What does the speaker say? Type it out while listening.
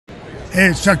Hey,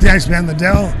 it's Chuck the Iceman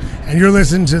Liddell, and you're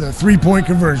listening to the 3-Point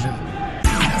Conversion.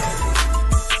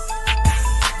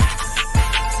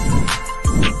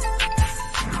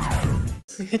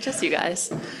 Just you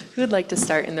guys. Who would like to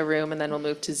start in the room, and then we'll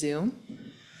move to Zoom?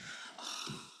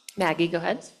 Maggie, go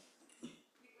ahead.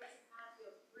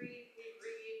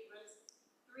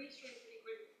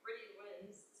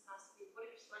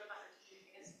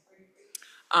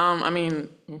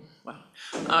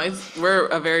 We're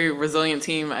a very resilient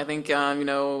team. I think,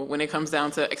 when it comes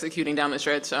down to executing down the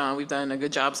stretch, we've done a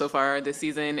good job so far this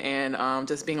season, and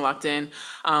just being locked in.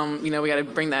 We got to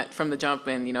bring that from the jump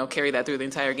and, carry that through the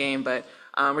entire game. But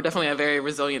we're definitely a very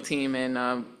resilient team,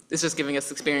 and it's just giving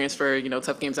us experience for,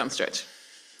 tough games down the stretch.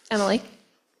 Emily?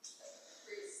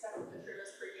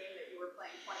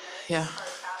 Yeah. So,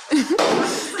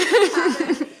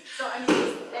 I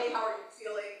mean, how are you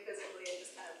feeling physically, and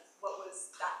just kind of what was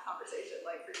that conversation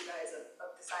like for you guys of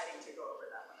deciding to go over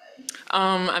that limit?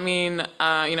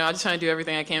 I just try to do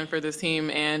everything I can for this team,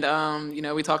 and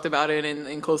we talked about it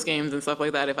in close games and stuff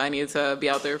like that. If I need to be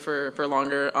out there for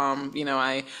longer,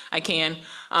 I can,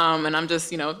 and I'm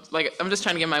just I'm just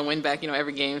trying to get my win back,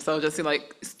 every game. So just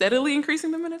steadily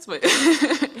increasing the minutes, but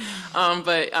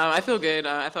I feel good.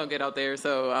 I felt good out there,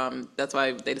 so that's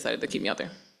why they decided to keep me out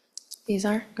there.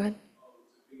 Izar, go ahead.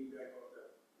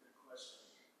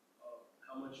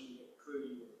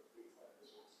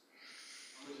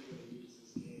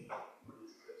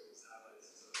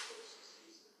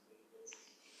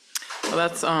 Well,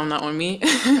 that's not on me.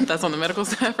 That's on the medical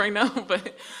staff right now.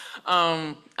 But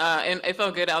and it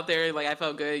felt good out there. I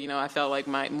felt good. I felt like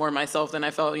more myself than I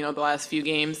felt, the last few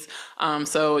games.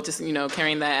 So just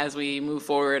carrying that as we move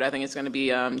forward, I think it's going to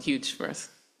be huge for us.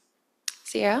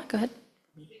 Sierra, go ahead.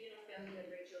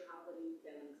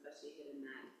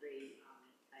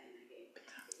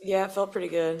 Yeah, it felt pretty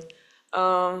good.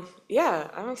 Yeah,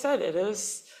 I'm excited. It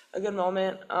was a good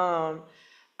moment.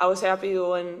 I was happy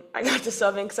when I got to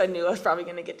subbing because I knew I was probably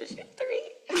going to get to shoot 3.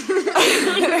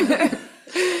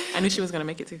 I knew she was going to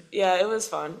make it too. Yeah, it was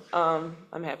fun.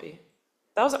 I'm happy.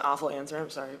 That was an awful answer.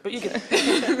 I'm sorry, but you can.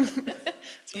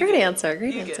 Great answer.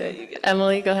 Great answer.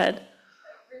 Emily, go ahead.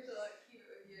 Rachel, keep it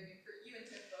with you. I mean, for you and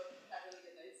Tim both had really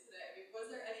good nights today. I mean, was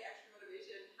there any extra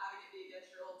motivation having it be against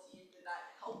your old team? Did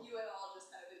that help you at all, just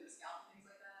kind of in the scout and things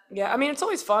like that? Yeah, I mean, it's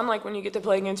always fun, when you get to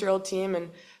play against your old team. And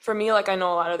for me, I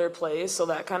know a lot of their plays, so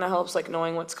that kind of helps,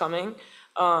 knowing what's coming.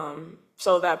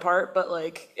 So that part, but,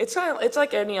 it's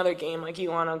like any other game. You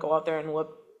want to go out there and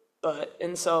whoop butt.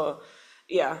 And so,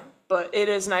 yeah. But it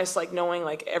is nice, knowing,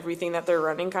 everything that they're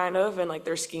running, kind of, and,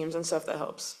 their schemes and stuff. That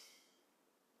helps.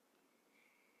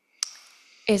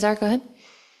 Izar, go ahead.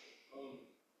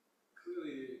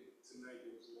 Clearly, tonight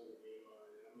there was another game on,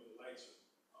 and the lights are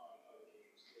on other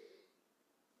games too.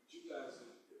 But you guys,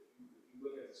 if you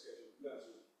look at the schedule, you guys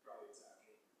are probably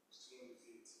attacking. It's 2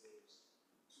 undefeated teams,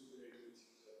 2 very good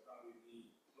teams that probably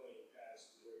be playing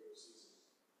past the regular season.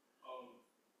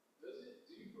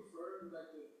 Do you prefer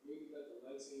maybe the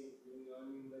light team really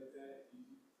on you like that? Do you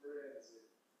prefer it as an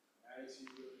attitude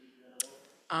at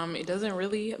all? It doesn't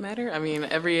really matter. I mean,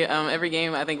 every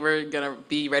game, I think we're gonna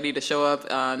be ready to show up,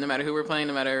 no matter who we're playing,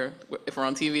 no matter if we're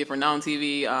on TV, if we're not on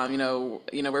TV.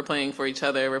 We're playing for each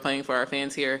other. We're playing for our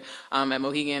fans here at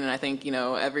Mohegan, and I think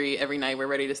every night we're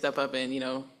ready to step up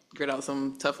and grit out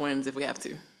some tough wins if we have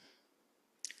to.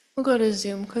 We'll go to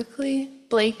Zoom quickly.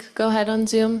 Blake, go ahead on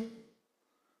Zoom.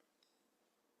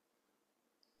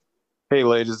 Hey,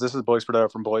 ladies, this is Blake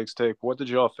Spadaro from Blake's Take. What did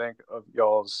y'all think of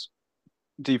y'all's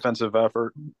defensive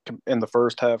effort in the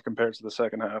first half compared to the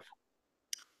second half?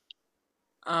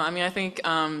 I think,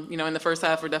 in the first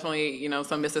half, we're definitely,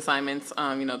 some missed assignments,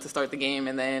 to start the game.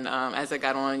 And then as it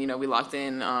got on, we locked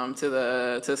in to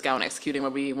the scout and executing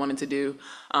what we wanted to do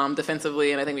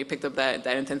defensively. And I think we picked up that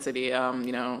intensity,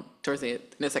 towards in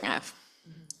the second half.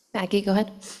 Maggie, go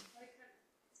ahead.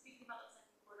 Speaking about the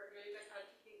second quarter, you guys had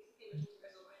two games you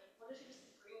guys will win. What did she just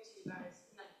bring to you guys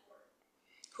in that quarter?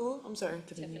 Who? I'm sorry.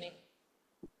 Tiffany.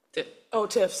 Oh,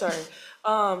 Tiff, sorry.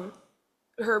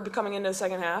 Her coming into the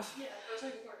second half. Yeah, or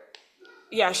second quarter.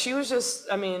 Yeah, she was just.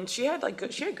 She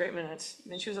had she had great minutes.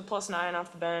 She was a +9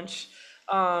 off the bench.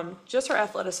 Just her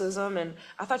athleticism, and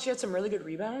I thought she had some really good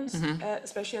rebounds,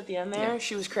 especially at the end there. Yeah.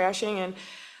 She was crashing, and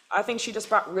I think she just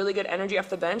brought really good energy off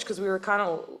the bench because we were kind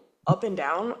of up and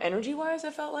down energy-wise.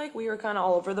 I felt like we were kind of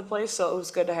all over the place, so it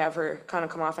was good to have her kind of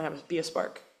come off and be a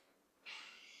spark.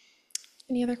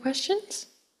 Any other questions?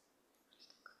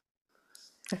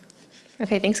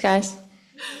 Okay, thanks, guys.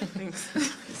 Thanks.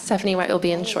 Stephanie White will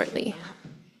be in shortly.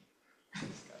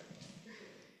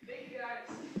 Thank you, guys.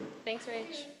 Thanks,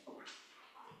 Rach.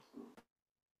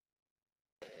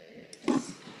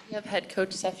 We have head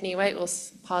coach Stephanie White. We'll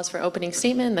pause for opening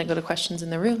statement, then go to questions in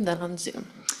the room, then on Zoom.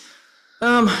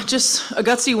 Just a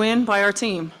gutsy win by our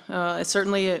team.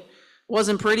 It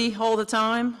wasn't pretty all the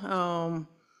time.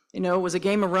 It was a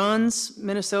game of runs.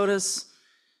 Minnesota's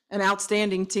an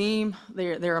outstanding team.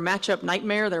 They're a matchup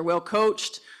nightmare. They're well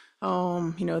coached.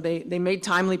 They made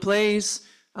timely plays.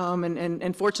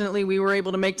 And fortunately, we were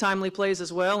able to make timely plays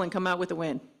as well and come out with a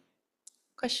win.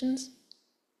 Questions?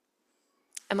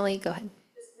 Emily, go ahead.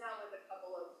 Just now with a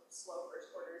couple of slow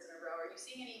first quarters in a row, are you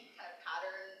seeing any kind of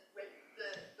pattern with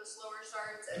the slower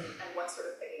starts and what's sort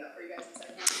of picking up for you guys in the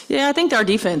second half? Yeah, I think our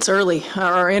defense early,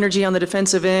 our energy on the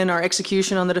defensive end, our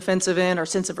execution on the defensive end, our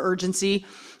sense of urgency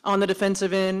on the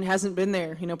defensive end hasn't been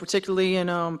there, particularly in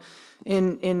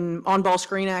on-ball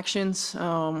screen actions.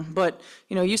 But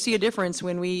you see a difference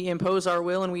when we impose our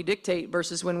will and we dictate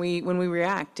versus when we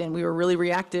react, and we were really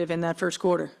reactive in that first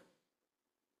quarter.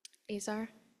 Azar?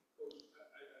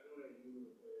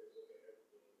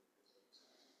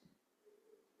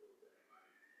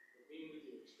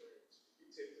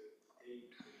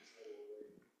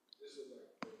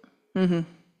 Mm-hmm.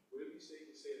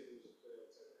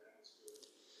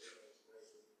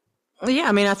 Yeah,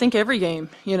 I mean, I think every game,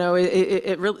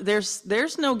 it really,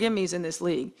 there's no gimmies in this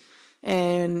league.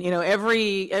 And,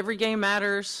 every game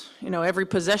matters, every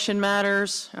possession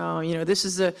matters. This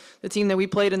is the team that we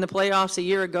played in the playoffs a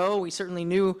year ago. We certainly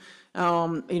knew,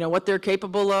 what they're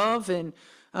capable of. And,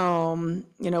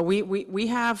 we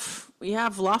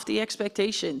have lofty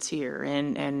expectations here,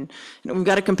 and we've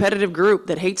got a competitive group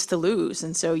that hates to lose.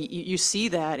 And so you see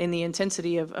that in the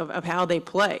intensity of how they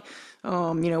play.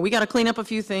 We got to clean up a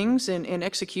few things in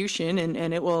execution,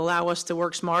 and it will allow us to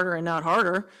work smarter and not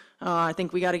harder. I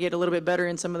think we got to get a little bit better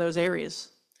in some of those areas.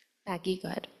 Maggie, go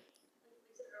ahead.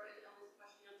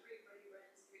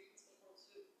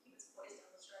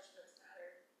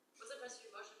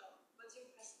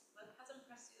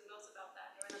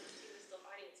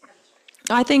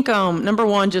 I think number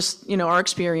one, just our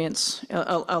experience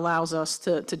allows us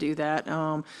to do that.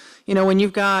 When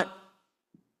you've got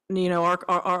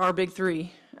our big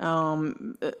three,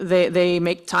 they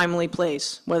make timely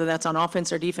plays, whether that's on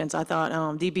offense or defense. I thought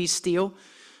DB's steal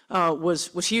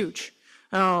was huge.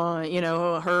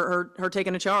 Her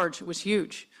taking a charge was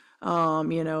huge.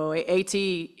 AT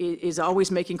is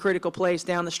always making critical plays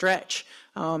down the stretch.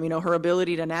 Her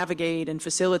ability to navigate and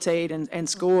facilitate and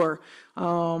score.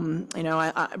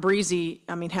 Breezy,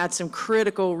 had some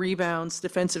critical rebounds,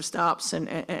 defensive stops,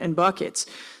 and buckets.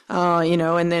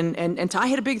 And Ty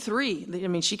hit a big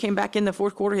three. She came back in the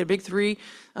fourth quarter, hit a big three.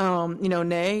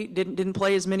 Nay didn't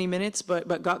play as many minutes,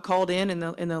 but got called in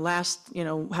the last,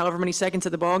 however many seconds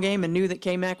of the ball game, and knew that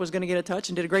K-Mac was going to get a touch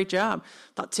and did a great job.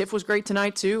 Thought Tiff was great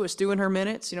tonight too, was doing her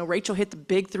minutes. Rachel hit the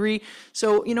big three.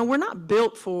 So, we're not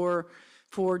built for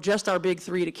just our big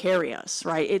three to carry us,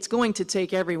 right? It's going to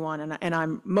take everyone, and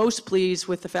I'm most pleased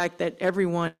with the fact that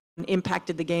everyone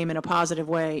impacted the game in a positive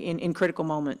way in critical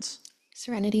moments.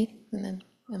 Serenity, and then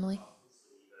Emily.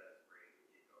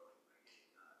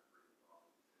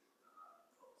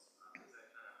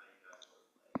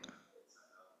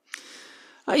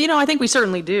 I think we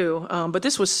certainly do, but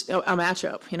this was a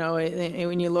matchup.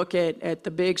 When you look at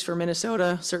the bigs for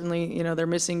Minnesota, certainly, they're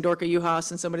missing Dorka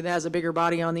Juhas and somebody that has a bigger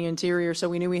body on the interior, so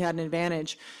we knew we had an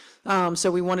advantage. So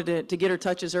we wanted to get her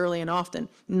touches early and often.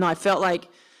 And I felt like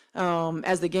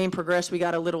as the game progressed, we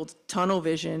got a little tunnel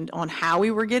vision on how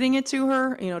we were getting it to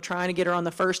her, trying to get her on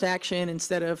the first action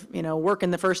instead of,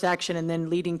 working the first action and then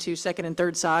leading to second and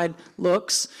third side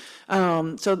looks.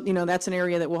 So that's an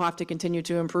area that we'll have to continue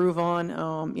to improve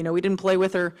on. We didn't play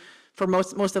with her for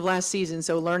most of last season,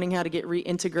 so learning how to get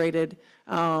reintegrated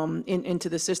into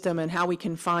the system and how we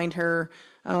can find her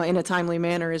in a timely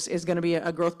manner is going to be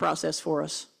a growth process for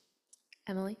us.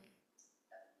 Emily?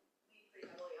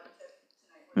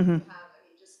 Mm-hmm.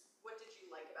 What did you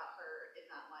like about her in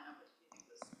that lineup? What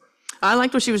did you think was I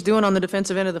liked what she was doing on the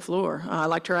defensive end of the floor. I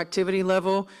liked her activity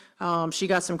level. She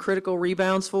got some critical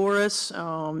rebounds for us.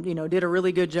 Did a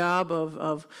really good job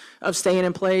of staying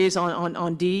in plays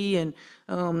on D, and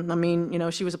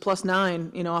she was a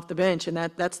 +9, off the bench, and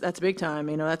that's big time.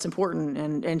 That's important,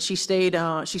 and she stayed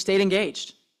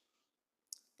engaged.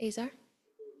 Azar?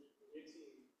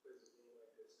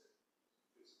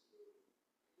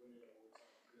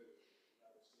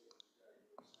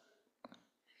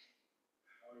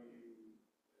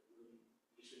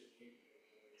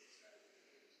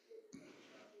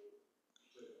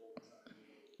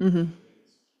 Mm-hmm.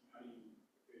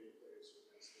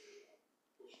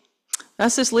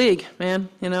 That's this league, man.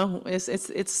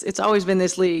 It's always been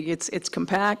this league. It's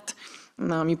compact.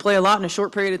 You play a lot in a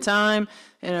short period of time.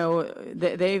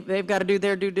 they've got to do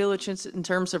their due diligence in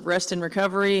terms of rest and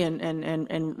recovery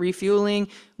and refueling.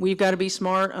 We've got to be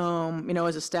smart,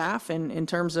 as a staff and in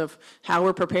terms of how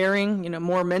we're preparing,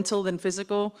 more mental than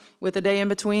physical with a day in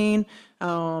between.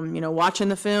 Watching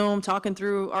the film, talking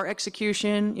through our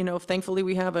execution. Thankfully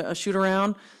we have a shoot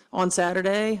around on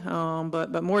Saturday.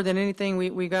 But more than anything,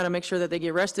 we got to make sure that they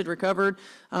get rested, recovered,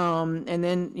 and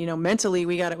then mentally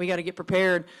we got to get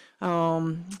prepared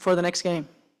for the next game.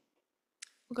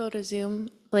 We'll go to Zoom.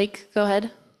 Blake, go ahead.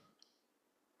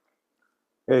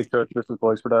 Hey, Coach, this is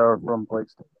Blake Spadauer from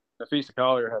Blake's. Nafisa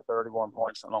Collier had 31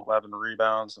 points and 11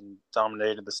 rebounds and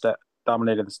dominated the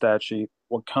stat sheet.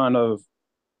 What kind of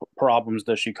problems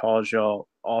does she cause y'all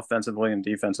offensively and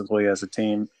defensively as a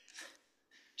team?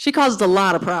 She caused a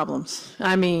lot of problems.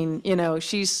 I mean,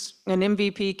 she's an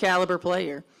MVP caliber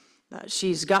player.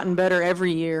 She's gotten better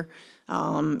every year.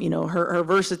 Her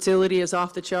versatility is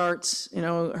off the charts.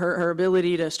 Her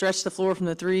ability to stretch the floor from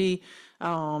the three,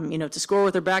 to score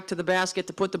with her back to the basket,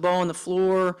 to put the ball on the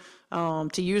floor,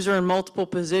 to use her in multiple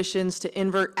positions, to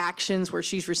invert actions where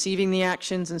she's receiving the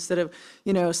actions instead of,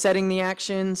 setting the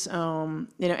actions.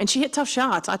 And she hit tough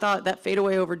shots. I thought that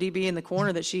fadeaway over DB in the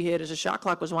corner that she hit as the shot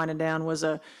clock was winding down was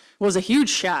a huge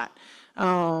shot.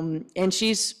 And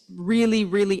she's really,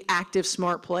 really active,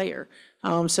 smart player.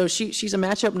 So she's a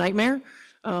matchup nightmare.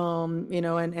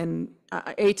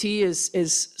 AT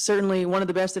is certainly one of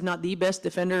the best, if not the best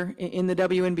defender in the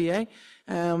WNBA.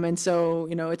 And so,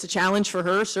 it's a challenge for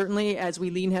her, certainly, as we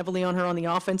lean heavily on her on the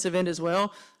offensive end as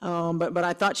well. But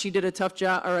I thought she did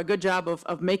a good job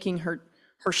of making her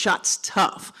shots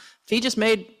tough. She just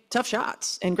made tough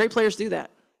shots, and great players do that.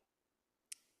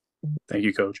 Thank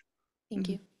you, Coach. Thank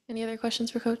you. Any other questions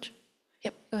for Coach?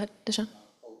 Yep, go ahead, Deshaun.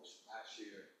 Coach, last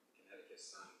year, Connecticut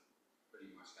Sun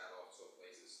pretty much got off to a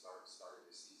blazing start started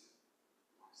this season.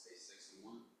 I want to say 6-1.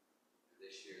 And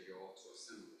this year, you're off to a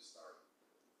similar start.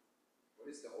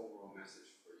 What is the overall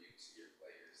message for you to your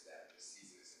players that the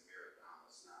season is a marathon?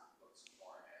 Let's not look too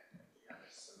far ahead. That we had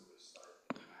a similar start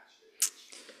from last year.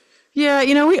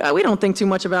 Yeah, we don't think too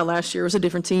much about last year. It was a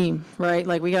different team, right?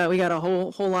 Like we got a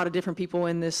whole lot of different people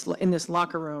in this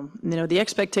locker room. The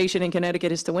expectation in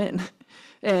Connecticut is to win,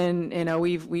 and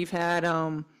we've had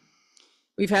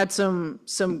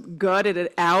some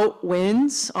gutted out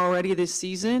wins already this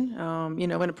season.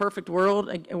 In a perfect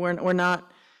world, we're not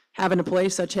having to play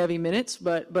such heavy minutes,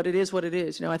 but it is what it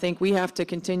is. I think we have to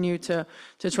continue to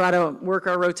try to work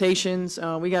our rotations.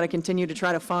 We got to continue to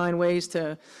try to find ways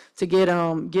to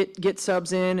get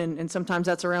subs in, and sometimes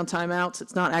that's around timeouts.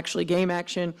 It's not actually game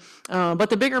action. But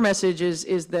the bigger message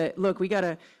is that, look, we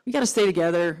gotta stay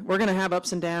together. We're gonna have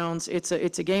ups and downs. It's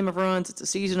a game of runs. It's a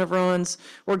season of runs.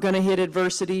 We're gonna hit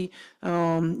adversity.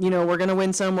 We're gonna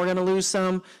win some. We're gonna lose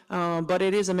some. But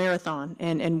it is a marathon,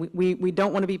 and we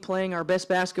don't want to be playing our best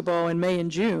basketball in May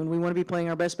and June. We want to be playing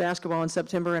our best basketball in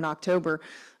September and October.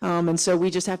 And so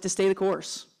we just have to stay the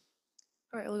course.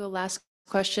 All right, we'll go last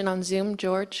question on Zoom.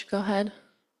 George, go ahead.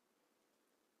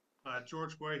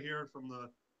 George Guay here from the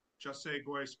Just Say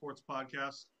Guay Sports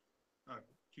Podcast. Can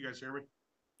you guys hear me?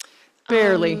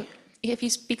 Barely. If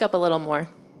you speak up a little more.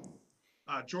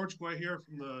 George Guay here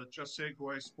from the Just Say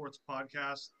Guay Sports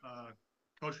Podcast.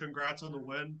 Coach, congrats on the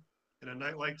win. In a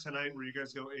night like tonight where you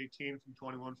guys go 18 from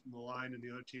 21 from the line and the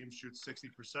other team shoots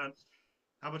 60%,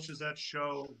 how much does that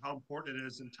show how important it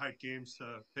is in tight games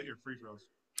to hit your free throws?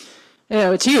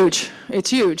 Yeah, it's huge. It's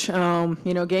huge.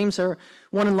 Games are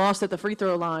won and lost at the free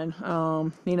throw line.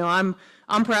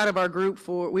 I'm proud of our group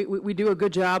for we do a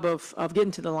good job of getting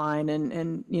to the line,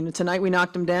 and tonight we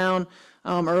knocked them down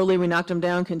early. We knocked them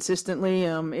down consistently.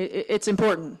 It's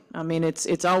important. I mean,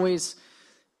 it's always,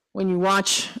 when you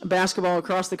watch basketball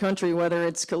across the country, whether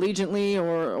it's collegiately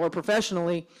or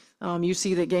professionally, you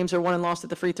see that games are won and lost at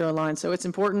the free throw line. So it's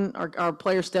important. Our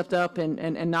players stepped up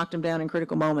and knocked them down in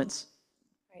critical moments.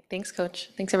 All right, thanks, Coach.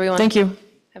 Thanks, everyone. Thank you.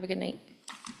 Have a good night.